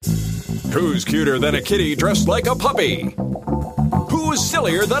Who's cuter than a kitty dressed like a puppy? Who's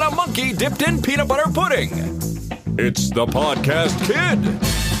sillier than a monkey dipped in peanut butter pudding? It's the Podcast Kid.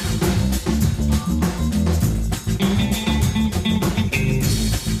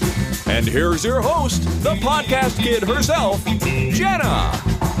 And here's your host, the Podcast Kid herself, Jenna.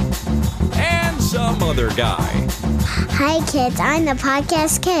 And some other guy. Hi, kids. I'm the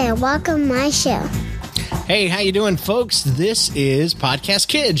Podcast Kid. Welcome to my show. Hey, how you doing, folks? This is Podcast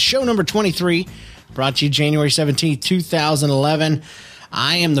Kid, show number 23, brought to you January 17th, 2011.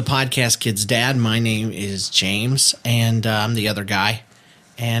 I am the Podcast Kid's dad. My name is James, and I'm the other guy.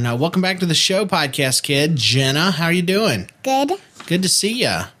 And welcome back to the show, Podcast Kid. Jenna, how are you doing? Good. Good to see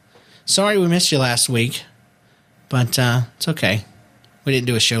ya. Sorry we missed you last week, but it's okay. We didn't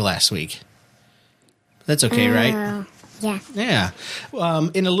do a show last week. That's okay, right? Yeah. Yeah.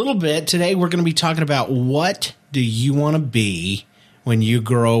 In a little bit, today we're going to be talking about what do you want to be when you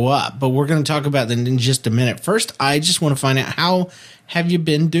grow up. But we're going to talk about that in just a minute. First, I just want to find out, how have you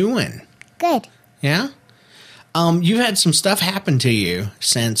been doing? Good. Yeah? You've had some stuff happen to you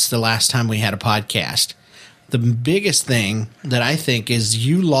since the last time we had a podcast. The biggest thing that I think is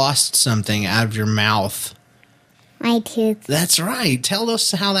you lost something out of your mouth. My tooth. That's right. Tell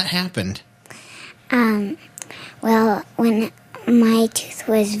us how that happened. Well, when my tooth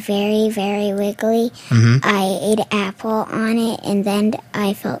was very, very wiggly, I ate an apple on it, and then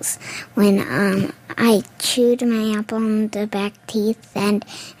I felt when I chewed my apple on the back teeth, and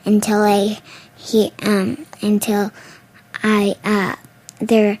until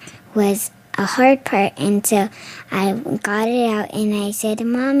there was a hard part, and so I got it out, and I said,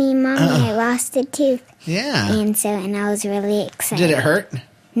 "Mommy, I lost a tooth." Yeah. And I was really excited. Did it hurt?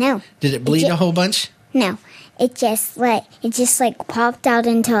 No. Did it bleed a whole bunch? No. It just popped out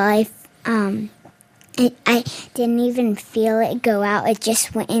until I didn't even feel it go out. It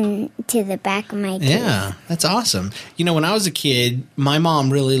just went into the back of my tooth. Yeah, that's awesome. You know, when I was a kid, my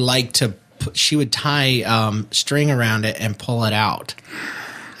mom really liked to she would tie string around it and pull it out.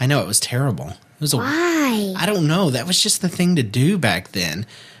 I know, it was terrible. It was Why? I don't know. That was just the thing to do back then.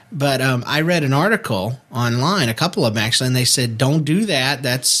 But I read an article online, a couple of them actually, and they said, don't do that.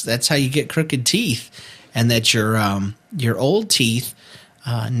 That's how you get crooked teeth. And that your old teeth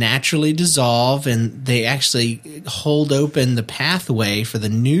naturally dissolve, and they actually hold open the pathway for the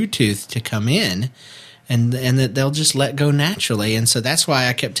new tooth to come in, and that they'll just let go naturally. And so that's why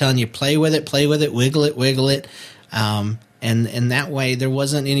I kept telling you, play with it, wiggle it. And that way there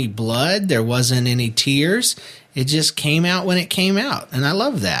wasn't any blood, there wasn't any tears. It just came out when it came out. And I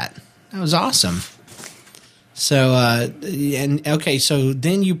love that. That was awesome. So, so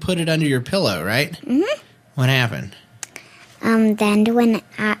then you put it under your pillow, right? Mm-hmm. What happened? Then when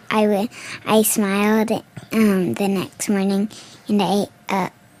I smiled the next morning, and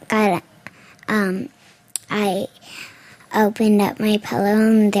I opened up my pillow,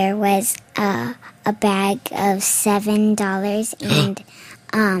 and there was a bag of $7,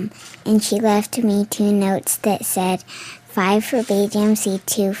 and she left me 2 notes that said 5 for BGMC,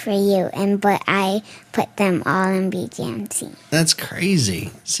 2 for you, but I put them all in BGMC. That's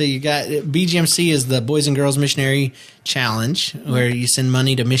crazy. So you got BGMC is the Boys and Girls Missionary Challenge, where you send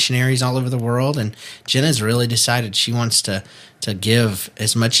money to missionaries all over the world, and Jenna's really decided she wants to give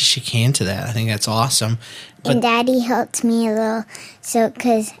as much as she can to that. I think that's awesome. But and Daddy helped me a little,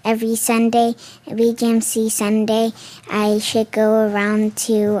 because every Sunday, BGMC Sunday, I should go around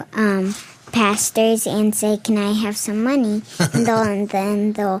to pastors and say, "Can I have some money?" and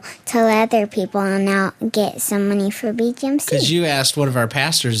then they'll tell other people, and I'll get some money for BGMC. Because you asked one of our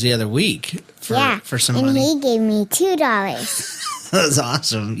pastors the other week for some money. And he gave me $2. That's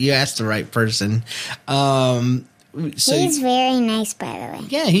awesome. You asked the right person. He's very nice, by the way.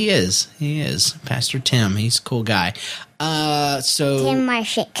 Yeah, he is. He is. Pastor Tim. He's a cool guy. Tim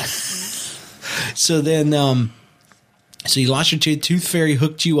Marshik. So then, so you lost your tooth. Tooth Fairy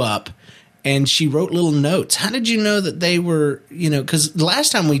hooked you up, and she wrote little notes. How did you know that they were, because the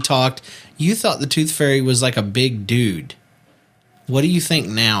last time we talked, you thought the Tooth Fairy was like a big dude. What do you think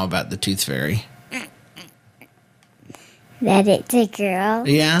now about the Tooth Fairy? That it's a girl.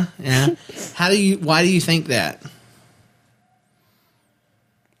 Yeah. Why do you think that?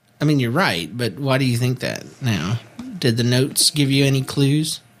 I mean, you're right, but why do you think that now? Did the notes give you any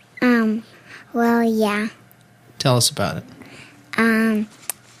clues? Well, yeah. Tell us about it.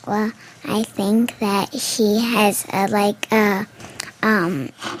 Well, I think that she has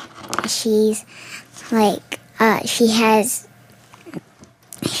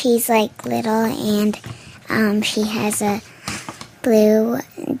she's like little, and she has a blue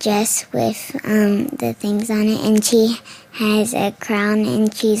dress with the things on it, and she has a crown,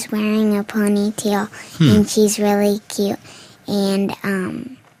 and she's wearing a ponytail, and she's really cute. And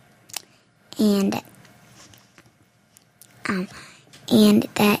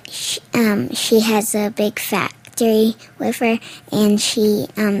that she has a big factory with her, and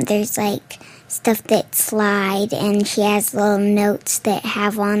there's like stuff that slide, and she has little notes that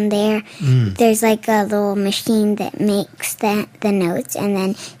have on there. There's like a little machine that makes the notes, and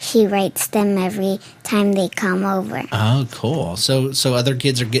then she writes them every time they come over. Oh, cool. So other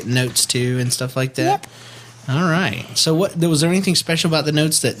kids are getting notes too and stuff like that? Yep. All right. So was there anything special about the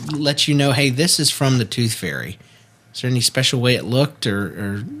notes that lets you know, hey, this is from the Tooth Fairy? Is there any special way it looked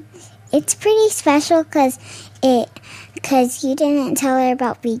or? It's pretty special because you didn't tell her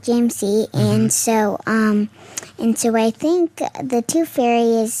about BGMC, and so I think the Tooth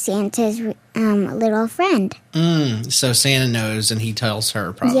Fairy is Santa's little friend. So Santa knows, and he tells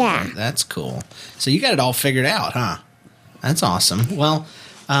her probably. Yeah. That's cool. So you got it all figured out, huh? That's awesome. Well,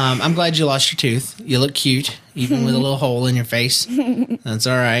 I'm glad you lost your tooth. You look cute, even with a little hole in your face. That's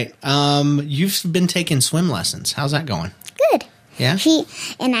all right. You've been taking swim lessons. How's that going? Good. Yeah?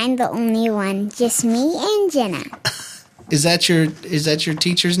 And I'm the only one, just me and Jenna. Is that your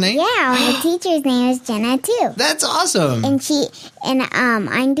teacher's name? Yeah, my teacher's name is Jenna too. That's awesome. And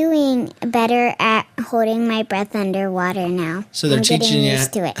I'm doing better at holding my breath underwater now. So they're teaching you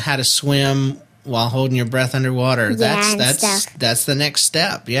used to it. how to swim while holding your breath underwater. Yeah, That's the next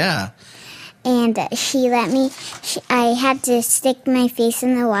step. Yeah. And she let me. I had to stick my face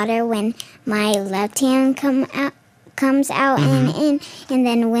in the water when my left hand comes out, and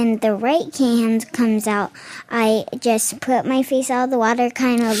then when the right hand comes out, I just put my face out of the water,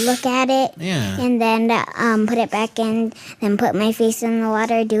 kind of look at it, and then put it back in, then put my face in the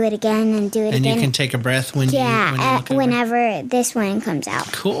water, do it again, and do it again. And you can take a breath whenever this one comes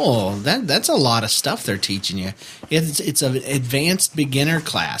out. Cool. That's a lot of stuff they're teaching you. It's an advanced beginner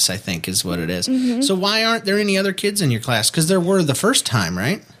class, I think, is what it is. So why aren't there any other kids in your class? Because there were the first time,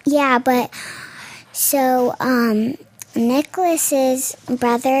 right? Yeah, but so Nicholas's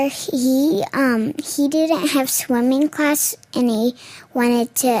brother, he didn't have swimming class, and he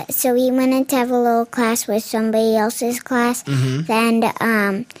wanted to have a little class with somebody else's class. And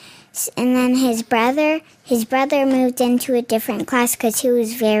then his brother moved into a different class because he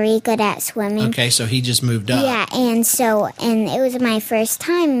was very good at swimming. Okay, so he just moved up. Yeah, and it was my first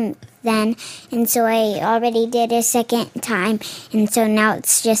time then, and so I already did a second time, and so now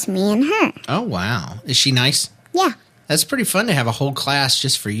it's just me and her. Oh, wow. Is she nice? Yeah. That's pretty fun to have a whole class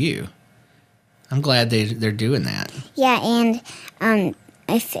just for you. I'm glad they're doing that. Yeah, and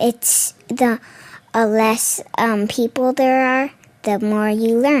if it's the less people there are, the more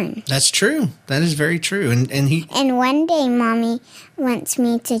you learn. That's true. That is very true. And one day, Mommy wants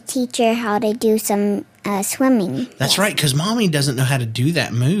me to teach her how to do some swimming. That's right, because Mommy doesn't know how to do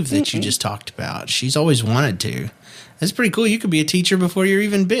that move that you just talked about. She's always wanted to. That's pretty cool. You could be a teacher before you're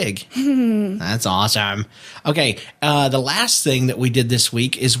even big. That's awesome. Okay, the last thing that we did this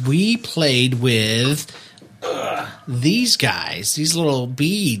week is we played with these guys, these little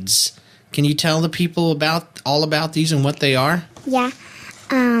beads. Can you tell the people all about these and what they are? Yeah.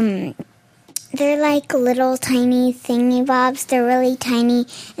 They're like little tiny thingy bobs. They're really tiny,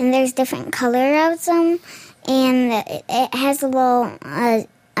 and there's different color of them. And it has a little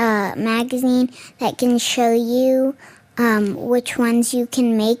magazine that can show you which ones you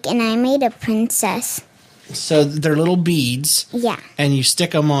can make. And I made a princess. So they're little beads. Yeah. And you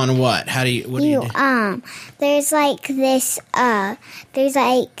stick them on what? What do you do? There's like this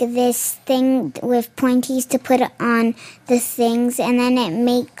thing with pointies to put on the things, and then it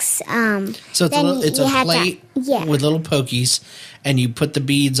makes So it's a plate with little pokies, and you put the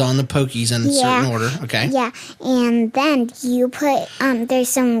beads on the pokies in a certain order. Okay. Yeah, and then you put there's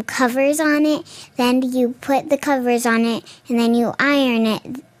some covers on it. Then you put the covers on it, and then you iron it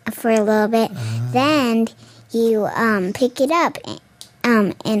for a little bit. Then you pick it up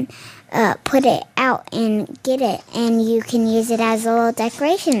and put it out and get it, and you can use it as a little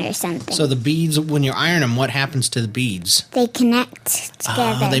decoration or something. So the beads, when you iron them, what happens to the beads? They connect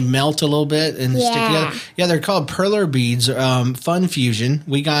together. They melt a little bit and stick together. Yeah, they're called perler beads. Fun Fusion.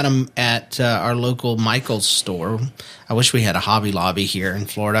 We got them at our local Michael's store. I wish we had a Hobby Lobby here in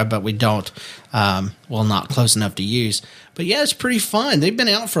Florida, but we don't. Not close enough to use. But yeah, it's pretty fun. They've been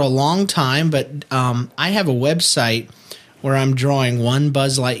out for a long time, but I have a website where I'm drawing one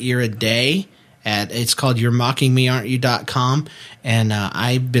Buzz Lightyear a day. It's called You'reMockingMeAren'tYou.com, and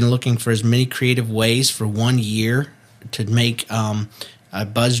I've been looking for as many creative ways for 1 year to make a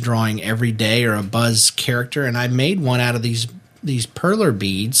Buzz drawing every day or a Buzz character, and I made one out of these perler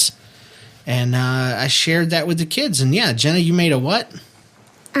beads. And I shared that with the kids. And yeah, Jenna, you made a what?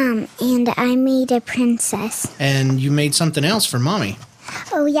 And I made a princess. And you made something else for Mommy.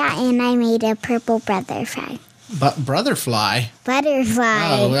 Oh, yeah, and I made a purple butterfly. Butterfly? Butterfly.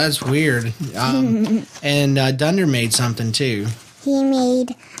 Oh, that's weird. And Dunder made something too. He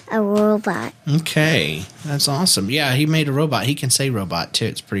made a robot. Okay, that's awesome. Yeah, he made a robot. He can say robot too.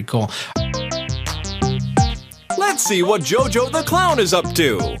 It's pretty cool. Let's see what JoJo the Clown is up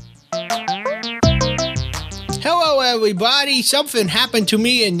to. Hello, everybody. Something happened to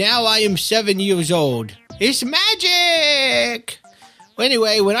me, and now I am 7 years old. It's magic!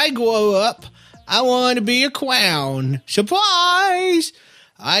 Anyway, when I grow up, I want to be a clown. Surprise!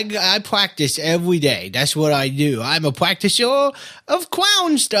 I practice every day. That's what I do. I'm a practicer of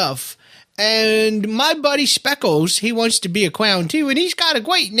clown stuff. And my buddy Speckles, he wants to be a clown too, and he's got a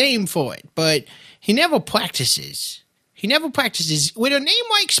great name for it, but he never practices. With a name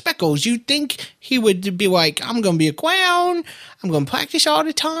like Speckles, you'd think he would be like, I'm going to be a clown. I'm going to practice all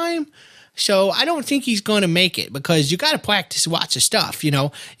the time. So I don't think he's going to make it because you got to practice lots of stuff. You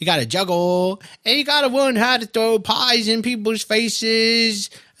know, you got to juggle and you got to learn how to throw pies in people's faces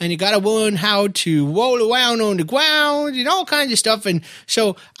and you got to learn how to roll around on the ground and all kinds of stuff. And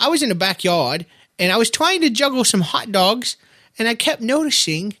so I was in the backyard and I was trying to juggle some hot dogs. And I kept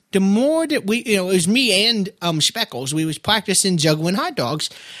noticing the more that it was me and Speckles, we was practicing juggling hot dogs.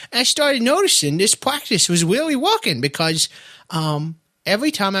 And I started noticing this practice was really working because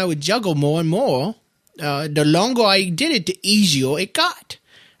every time I would juggle more and more, the longer I did it, the easier it got.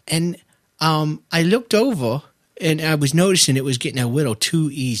 And I looked over and I was noticing it was getting a little too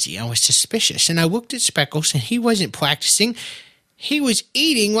easy. I was suspicious. And I looked at Speckles and he wasn't practicing. He was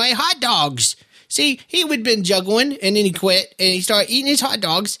eating my hot dogs. See, he would been juggling, and then he quit, and he started eating his hot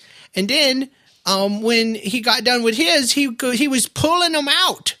dogs. And then, when he got done with his, he was pulling them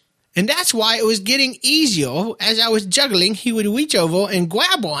out, and that's why it was getting easier. As I was juggling, he would reach over and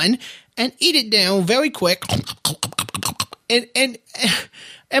grab one and eat it down very quick. And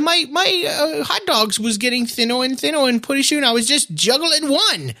my hot dogs was getting thinner and thinner, and pretty soon I was just juggling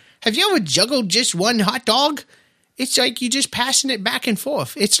one. Have you ever juggled just one hot dog? It's like you're just passing it back and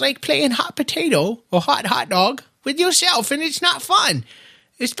forth. It's like playing hot potato or hot dog with yourself, and it's not fun,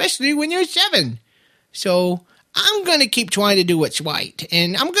 especially when you're 7. So I'm going to keep trying to do what's right,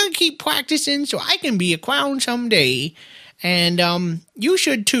 and I'm going to keep practicing so I can be a clown someday. And you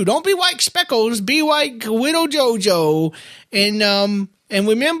should too. Don't be like Speckles. Be like Little JoJo. And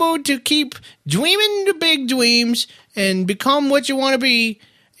remember to keep dreaming the big dreams and become what you want to be.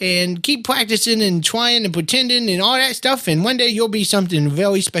 And keep practicing and trying and pretending and all that stuff. And one day you'll be something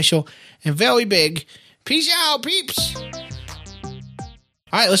very special and very big. Peace out, peeps. All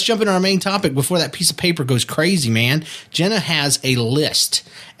right, let's jump into our main topic before that piece of paper goes crazy, man. Jenna has a list.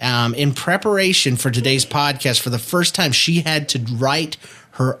 In preparation for today's podcast, for the first time, she had to write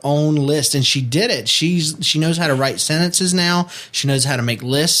her own list, and she did it. She knows how to write sentences now. She knows how to make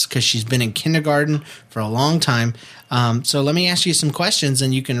lists because she's been in kindergarten for a long time. So let me ask you some questions,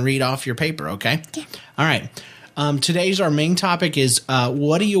 and you can read off your paper, okay? Yeah. All right. Today's our main topic is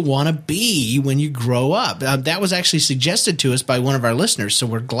what do you want to be when you grow up? That was actually suggested to us by one of our listeners, so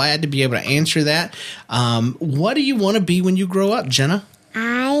we're glad to be able to answer that. What do you want to be when you grow up, Jenna?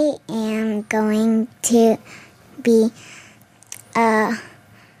 I am going to be a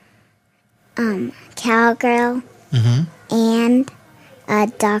cowgirl and a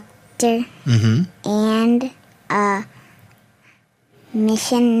doctor and a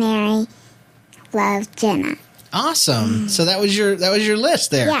missionary. Love, Jenna. Awesome. So that was your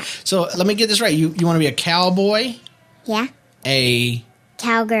list there. Yeah. So let me get this right. You want to be a cowboy? Yeah. A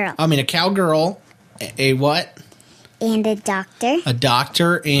cowgirl. A cowgirl. A what? And a doctor. A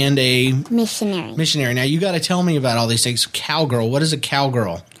doctor and a missionary. Missionary. Now you got to tell me about all these things. Cowgirl. What is a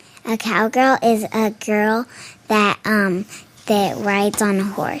cowgirl? A cowgirl is a girl that rides on a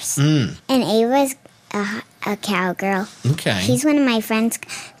horse. And Ava's a cowgirl. Okay. She's one of my friends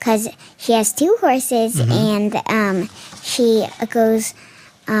because she has 2 horses, and she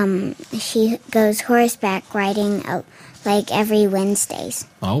goes horseback riding like every Wednesdays.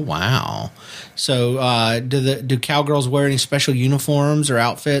 Oh wow! So do cowgirls wear any special uniforms or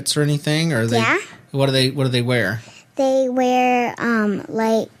outfits or anything? Or Yeah. What do they wear? They wear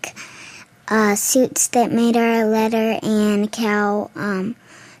suits that made out of leather and cow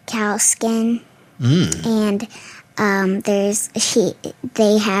skin. And they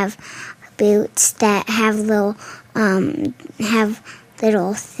have boots that have little have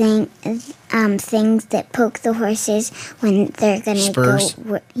little things that poke the horses when they're gonna Spurs?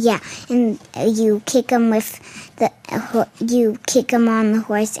 go. Yeah, and you kick them on the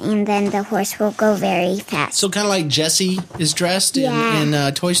horse, and then the horse will go very fast. So kind of like Jessie is dressed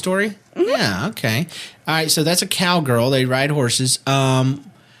in Toy Story? Mm-hmm. Yeah, okay. All right, so that's a cowgirl. They ride horses. Why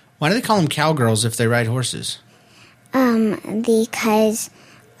do they call them cowgirls if they ride horses? Because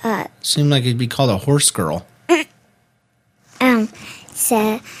Seemed like it'd be called a horse girl.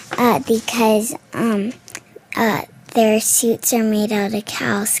 because their suits are made out of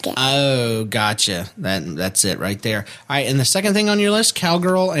cow skin. Oh, gotcha. That's it right there. All right, and the second thing on your list,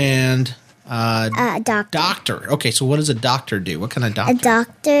 cowgirl and Doctor. doctor. Okay, so what does a doctor do? What kind of doctor? A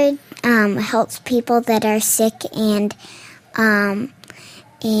doctor helps people that are sick, and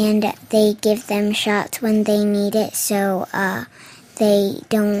they give them shots when they need it, so they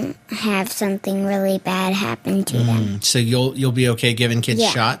don't have something really bad happen to them. So you'll be okay giving kids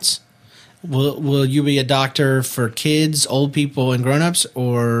shots? Will you be a doctor for kids, old people, and grown-ups,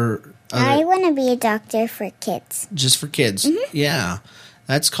 or I want to be a doctor for kids. Just for kids? Mm-hmm. Yeah.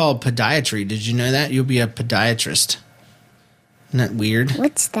 That's called podiatry. Did you know that? You'll be a podiatrist. Isn't that weird?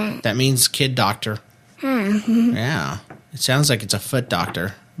 What's that? That means kid doctor. Yeah. It sounds like it's a foot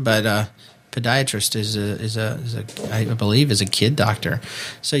doctor, but podiatrist is I believe is a kid doctor.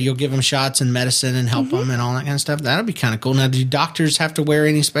 So you'll give them shots and medicine and help them and all that kind of stuff. That'll be kind of cool. Now, do doctors have to wear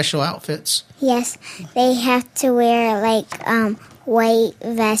any special outfits? Yes, they have to wear white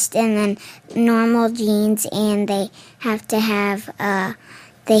vest and then normal jeans, and they have to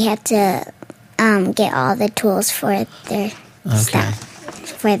get all the tools for their stuff,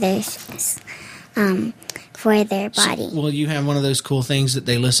 for their body. So, will you have one of those cool things that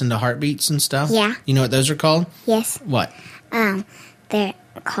they listen to heartbeats and stuff? Yeah. You know what those are called? Yes. What? They're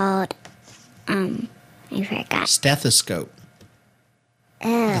called, I forgot. Stethoscope.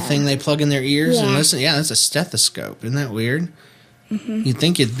 The thing they plug in their ears and listen. Yeah, that's a stethoscope. Isn't that weird? Mm-hmm. You'd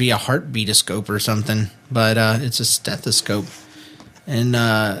think it'd be a heartbeatoscope or something, but it's a stethoscope.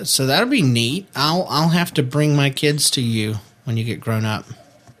 And so that'll be neat. I'll have to bring my kids to you when you get grown up.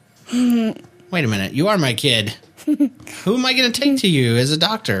 Wait a minute. You are my kid. Who am I going to take to you as a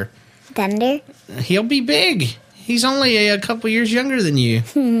doctor? Thunder. He'll be big. He's only a couple years younger than you.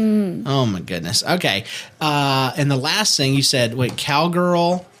 Oh, my goodness. Okay. And the last thing you said,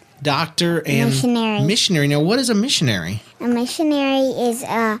 cowgirl, doctor, and missionary. Missionary. Now, what is a missionary? A missionary is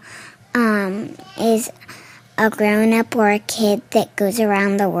a grown-up or a kid that goes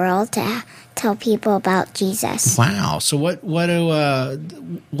around the world to tell people about Jesus. Wow. So what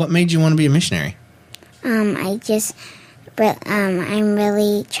made you want to be a missionary? I'm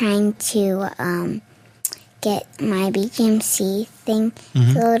really trying to get my BGMC thing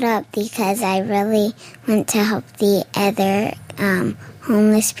filled up because I really want to help the other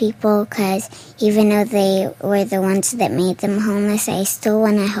homeless people, because even though they were the ones that made them homeless, I still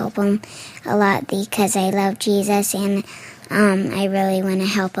want to help them a lot because I love Jesus, and I really want to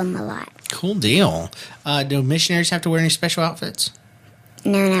help them a lot. Cool deal. Do missionaries have to wear any special outfits?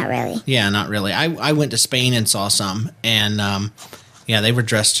 No, not really. Yeah, not really. I went to Spain and saw some, and they were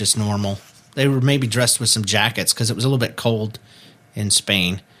dressed just normal. They were maybe dressed with some jackets because it was a little bit cold in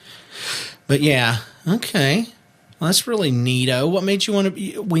Spain. But yeah, okay. Well, that's really neato. What made you want to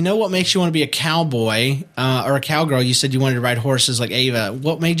be? We know what makes you want to be a cowboy or a cowgirl. You said you wanted to ride horses like Ava.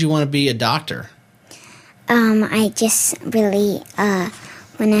 What made you want to be a doctor? I just really want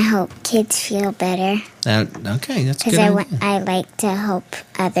to help kids feel better. Okay, that's good. Because I like to help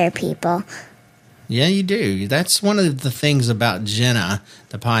other people. Yeah, you do. That's one of the things about Jenna,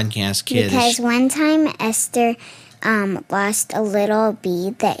 the podcast kid. Because one time Esther lost a little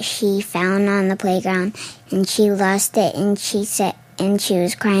bead that she found on the playground, and she lost it, and she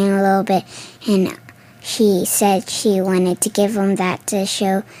was crying a little bit, and she said she wanted to give them that to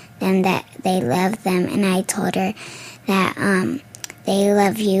show them that they love them, and I told her that they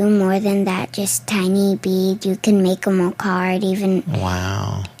love you more than that just tiny bead. You can make them a card even.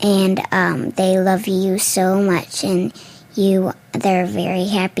 Wow. And they love you so much, and they're very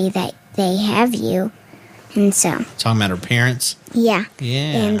happy that they have you. And so. Talking about her parents? Yeah. Yeah.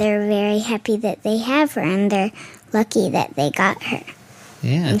 And they're very happy that they have her, and they're lucky that they got her.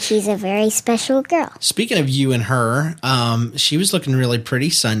 Yeah. And she's a very special girl. Speaking of you and her, she was looking really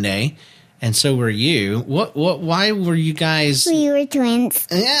pretty Sunday. And so were you. Why were you guys? We were twins.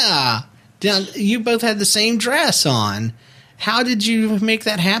 Yeah. You both had the same dress on. How did you make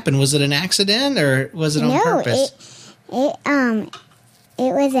that happen? Was it an accident or was it on purpose? It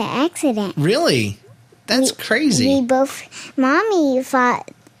was an accident. Really? That's crazy. Mommy thought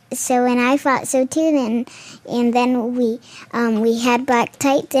thought so too. Then we had black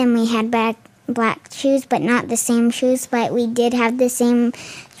tights and we had black shoes, but not the same shoes. But we did have the same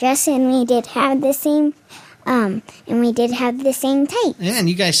dress, and we did have the same tights. Yeah, and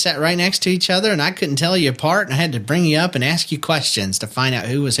you guys sat right next to each other, and I couldn't tell you apart, and I had to bring you up and ask you questions to find out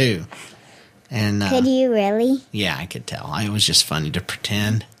who was who. And could you really? Yeah, I could tell. It was just funny to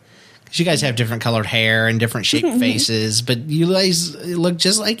pretend. Because you guys have different colored hair and different shaped faces, but you guys look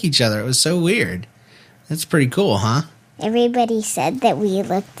just like each other. It was so weird. That's pretty cool, huh? Everybody said that we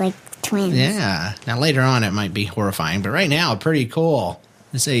looked like twins. Yeah. Now, later on, it might be horrifying, but right now, pretty cool.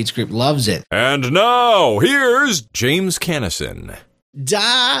 This age group loves it. And now, here's James Cannison.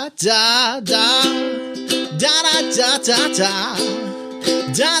 Da, da, da. Da, da, da, da, da.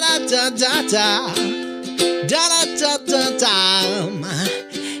 Da da da da da, da da da da da.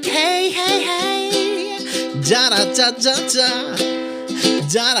 Hey hey hey, da da da da da,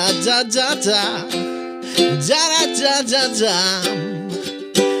 da da da da da, da da da da.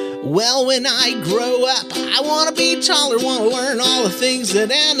 Well, when I grow up, I wanna be taller, wanna learn all the things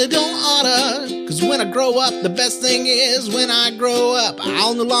that Anna don't oughta. Cause when I grow up, the best thing is when I grow up,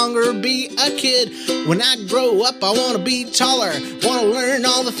 I'll no longer be a kid. When I grow up, I wanna be taller, wanna learn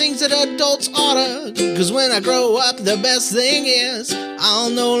all the things that adults oughta. Cause when I grow up, the best thing is I'll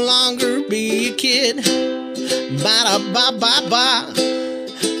no longer be a kid. Ba-da-ba-ba-ba,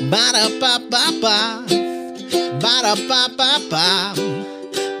 ba-da-ba-ba-ba, ba-da-ba-ba-ba.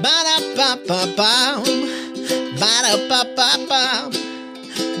 Ba-da-ba-ba-bum, ba-da-ba-ba-bum,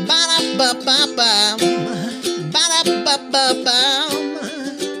 ba-da-ba-ba-bum, ba-da-ba-ba-bum.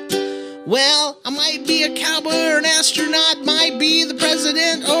 Well, I might be a cowboy or an astronaut, might be the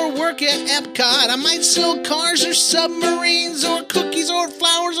president or work at Epcot. I might sell cars or submarines or cookies or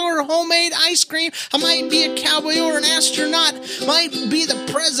flowers or homemade ice cream. I might be a cowboy or an astronaut, might be the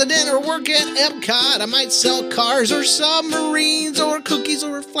president or work at Epcot. I might sell cars or submarines or cookies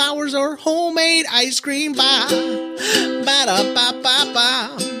or flowers or homemade ice cream. Ba-da-ba-ba-ba,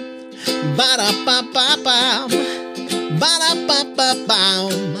 ba-da-ba-ba-ba,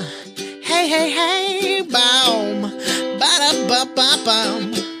 ba-da-ba-ba-bum. Hey, hey, hey, boom,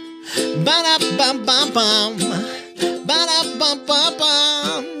 ba-da-ba-ba-bum, ba-da-bum-bum-bum,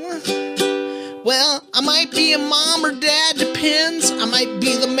 ba-da-bum-bum-bum. Well, I might be a mom or dad, depends. I might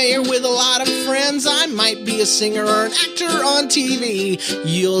be the mayor with a lot of friends. I might be a singer or an actor on TV.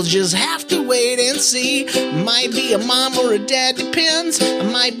 You'll just have to wait and see. Might be a mom or a dad, depends. I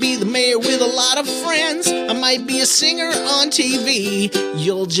might be the mayor with a lot of friends. I might be a singer on TV.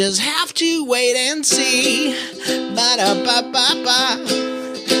 You'll just have to wait and see. Ba-da-ba-ba-ba,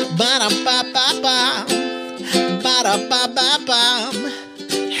 ba-da-ba-ba-ba, ba-da-ba-ba-ba.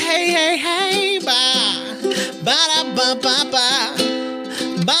 Hey, hey, hey, ba-da-ba-ba-ba,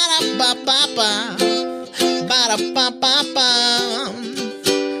 ba-da-ba-ba-ba, ba-da-ba-ba-ba.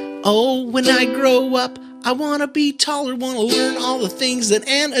 Oh, when I grow up, I wanna be taller, wanna learn all the things that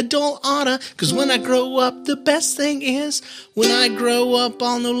an adult oughta. Cause when I grow up, the best thing is, when I grow up,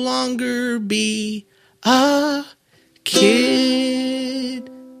 I'll no longer be a kid.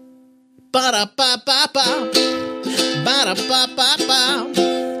 Ba-da-ba-ba-ba, ba-da-ba-ba-ba,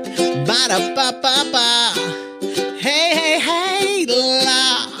 ba-da-ba-ba-ba. Hey, hey, hey,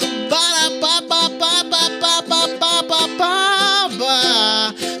 la. Ba-da-ba-ba-ba-ba-ba-ba-ba-ba-ba.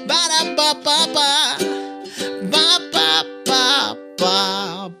 Ba-da-ba-ba-ba.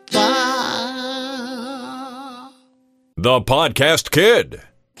 Ba-ba-ba-ba-ba. The Podcast Kid.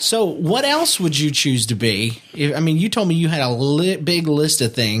 So what else would you choose to be? I mean, you told me you had a big list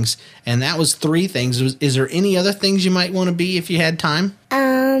of things, and that was 3 things. Is there any other things you might want to be if you had time?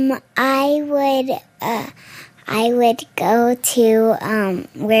 I would go to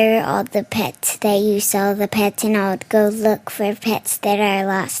where all the pets that you sell the pets, and I would go look for pets that are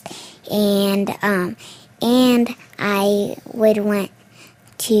lost, and I would want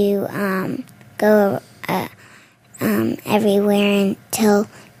to go everywhere and tell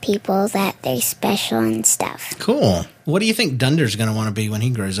people that they're special and stuff. Cool. What do you think Dunder's going to want to be when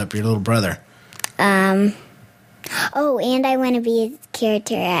he grows up, your little brother? Oh, and I want to be a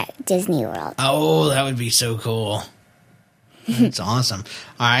character at Disney World. Oh, that would be so cool. That's awesome.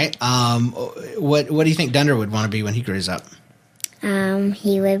 All right. What do you think Dunder would want to be when he grows up?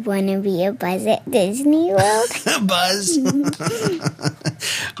 He would want to be a Buzz at Disney World. Buzz.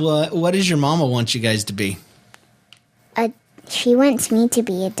 Well, what does your mama want you guys to be? She wants me to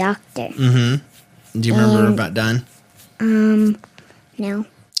be a doctor. Mm-hmm. Do you remember about Dunn? No.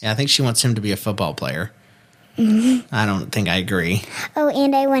 Yeah, I think she wants him to be a football player. I don't think I agree. Oh,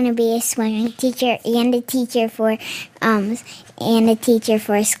 and I want to be a swimming teacher and a teacher for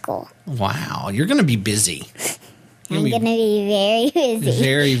school. Wow, you're going to be busy. I'm going to be very busy.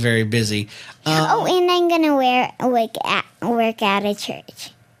 Very, very busy. And I'm going to work at a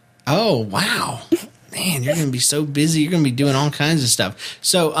church. Oh, wow. Man, you're going to be so busy. You're going to be doing all kinds of stuff.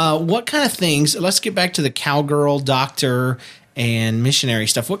 So what kind of things, let's get back to the cowgirl, doctor, and missionary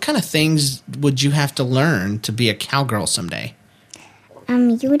stuff. What kind of things would you have to learn to be a cowgirl someday?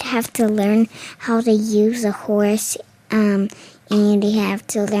 You would have to learn how to use a horse, and you have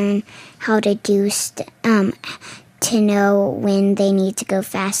to learn how to do to know when they need to go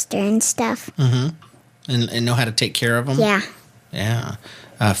faster and stuff. Mm-hmm. And know how to take care of them? Yeah. Yeah.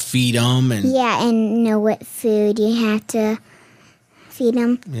 Feed them. And know what food you have to feed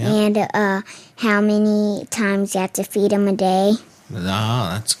them. Yeah. And how many times you have to feed them a day. Oh,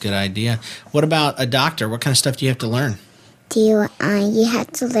 that's a good idea. What about a doctor? What kind of stuff do you have to learn? You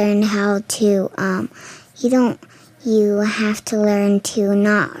have to learn how to, you have to learn to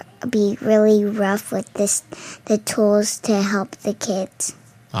not be really rough with the tools to help the kids.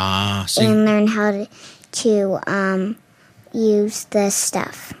 And learn how to use the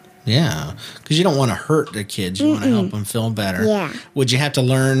stuff. Yeah, because you don't want to hurt the kids. You want to help them feel better. Yeah. Would you have to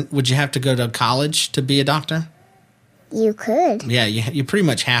go to college to be a doctor? You could. Yeah, you pretty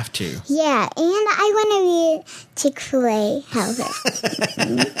much have to. Yeah, and I want to be a Chick-fil-A helper.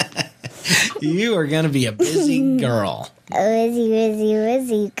 You are going to be a busy girl.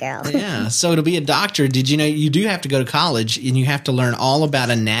 Busy girl. Yeah, so to be a doctor, did you know you do have to go to college and you have to learn all about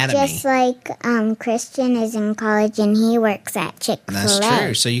anatomy? Just like Christian is in college and he works at Chick-fil-A. That's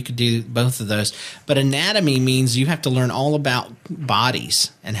true, so you could do both of those. But anatomy means you have to learn all about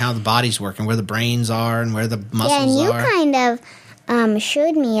bodies and how the bodies work and where the brains are and where the muscles are. Yeah, and you kind of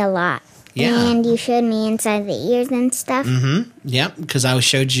showed me a lot. Yeah. And you showed me inside the ears and stuff. Mm-hmm. Yep, because I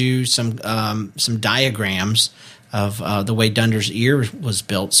showed you some diagrams of the way Dunder's ear was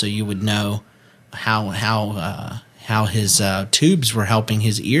built, so you would know how his tubes were helping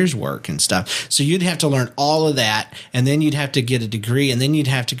his ears work and stuff. So you'd have to learn all of that, and then you'd have to get a degree, and then you'd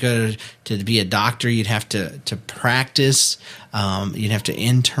have to go to be a doctor. You'd have to practice. You'd have to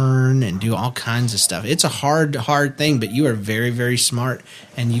intern and do all kinds of stuff. It's a hard thing, but you are very, very smart,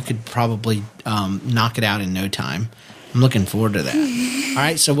 and you could probably knock it out in no time. I'm looking forward to that. All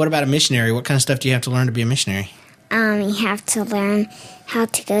right, so what about a missionary? What kind of stuff do you have to learn to be a missionary? You have to learn how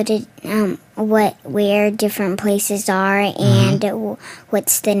to go to where different places are and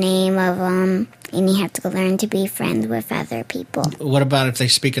what's the name of them, and you have to learn to be friends with other people. What about if they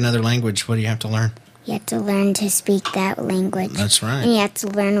speak another language? What do you have to learn? You have to learn to speak that language. That's right. And you have to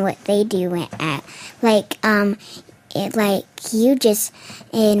learn what they do at you just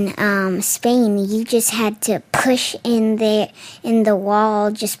in Spain, you just had to push in the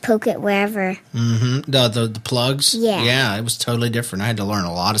wall, just poke it wherever. Mm-hmm. The plugs. Yeah, it was totally different. I had to learn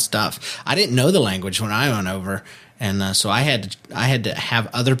a lot of stuff. I didn't know the language when I went over, and so I had to have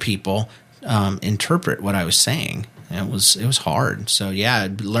other people interpret what I was saying. And it was hard. So yeah,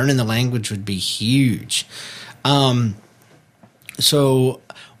 learning the language would be huge. So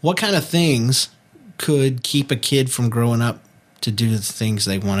what kind of things could keep a kid from growing up to do the things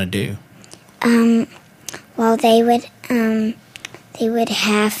they want to do? Well, they would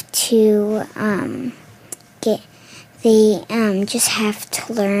have to just have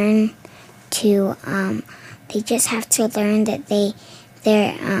to learn to they just have to learn that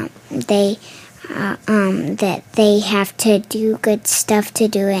that they have to do good stuff to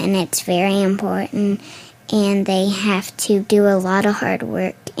do it, and it's very important, and they have to do a lot of hard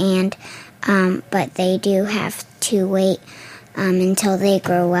work, and but they do have to wait until they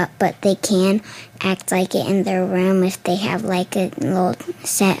grow up, but they can act like it in their room if they have like a little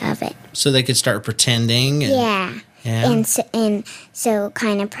set of it. So they could start pretending. Yeah. And so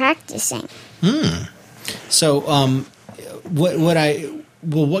kind of practicing. So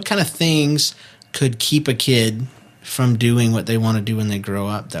what kind of things could keep a kid from doing what they want to do when they grow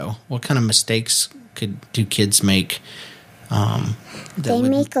up, though? What kind of mistakes do kids make? They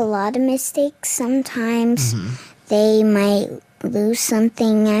make a lot of mistakes. Sometimes they might lose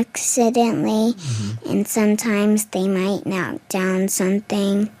something accidentally, and sometimes they might knock down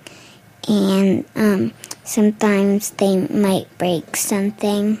something, and sometimes they might break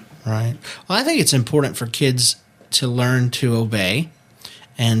something. Right. Well, I think it's important for kids to learn to obey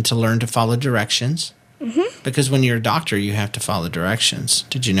and to learn to follow directions. Because when you're a doctor, you have to follow directions.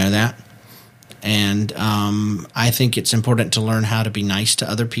 Did you know that? And I think it's important to learn how to be nice to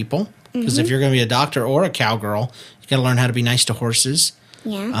other people. Because if you're going to be a doctor or a cowgirl, you got to learn how to be nice to horses,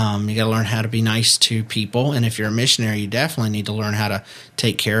 Yeah. You got to learn how to be nice to people. And if you're a missionary, you definitely need to learn how to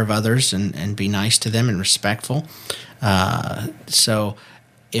take care of others and be nice to them and respectful. So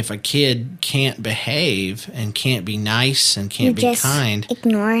if a kid can't behave and can't be nice and can't be kind,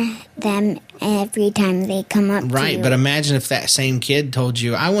 ignore them every time they come up to you. Right, but imagine if that same kid told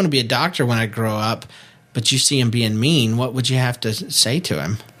you, I want to be a doctor when I grow up, but you see him being mean, what would you have to say to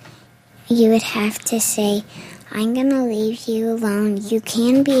him? You would have to say, I'm going to leave you alone. You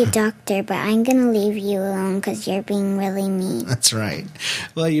can be a doctor, but I'm going to leave you alone because you're being really mean. That's right.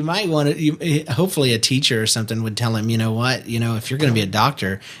 Well, you might want to, hopefully a teacher or something would tell him, you know what, if you're going to be a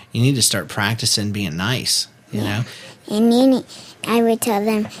doctor, you need to start practicing being nice, you know? And I would tell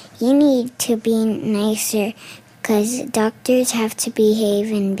them, you need to be nicer because doctors have to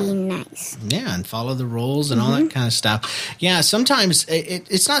behave and be nice. Yeah, and follow the rules and all that kind of stuff. Yeah, sometimes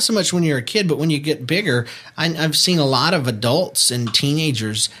it's not so much when you're a kid, but when you get bigger, I've seen a lot of adults and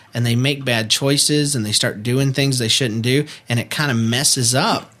teenagers, and they make bad choices, and they start doing things they shouldn't do, and it kind of messes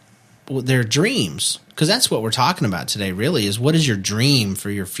up their dreams. Because that's what we're talking about today, really, is what is your dream for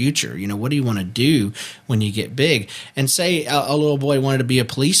your future? What do you want to do when you get big? And say a little boy wanted to be a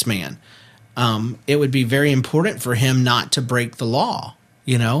policeman. It would be very important for him not to break the law,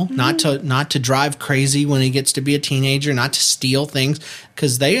 not to drive crazy when he gets to be a teenager, not to steal things,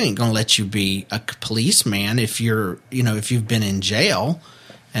 because they ain't going to let you be a policeman if if you've been in jail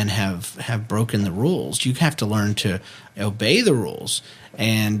and have broken the rules. You have to learn to obey the rules,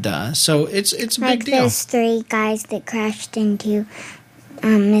 and so it's a big deal. Like those 3 guys that crashed into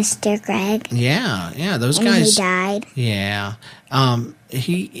Mr. Greg. Yeah, those and guys. He died. Yeah,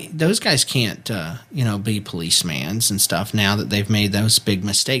 those guys can't, be policemen and stuff now that they've made those big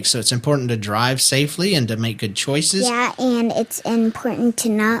mistakes. So it's important to drive safely and to make good choices. Yeah, and it's important to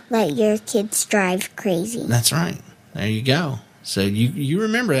not let your kids drive crazy. That's right. There you go. So you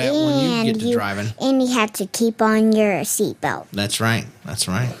remember that when you get to driving. And you have to keep on your seatbelt. That's right.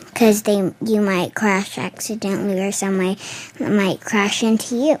 Because you might crash accidentally, or someone might crash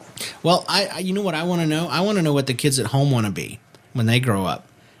into you. Well, you know what I want to know? I want to know what the kids at home want to be when they grow up.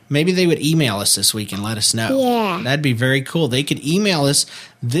 Maybe they would email us this week and let us know. Yeah. That'd be very cool. They could email us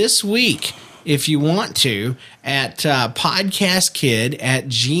this week if you want to at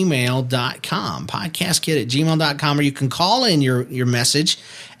podcastkid@gmail.com. Podcastkid@gmail.com, or you can call in your message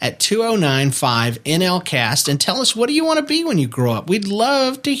at 209-5-NLCast and tell us, what do you want to be when you grow up? We'd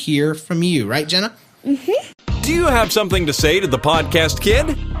love to hear from you. Right, Jenna? Mm-hmm. Do you have something to say to the Podcast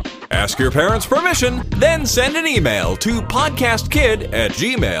Kid? Ask your parents' permission, then send an email to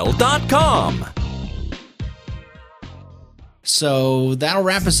podcastkid@gmail.com. So that'll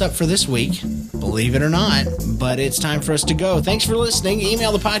wrap us up for this week, believe it or not, but it's time for us to go. Thanks for listening.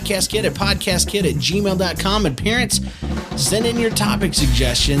 Email the Podcast Kid at podcastkid@gmail.com. And parents, send in your topic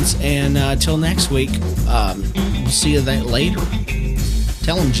suggestions. And until next week, we'll see you later.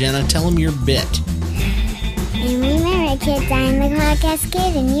 Tell them, Jenna. Tell them your bit. And remember, kids, I'm the Podcast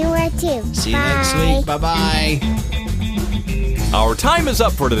Kid, and you are too. See you next week. Bye-bye. Our time is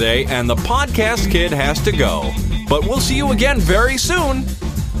up for today, and the Podcast Kid has to go. But we'll see you again very soon.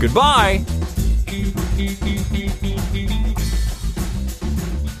 Goodbye.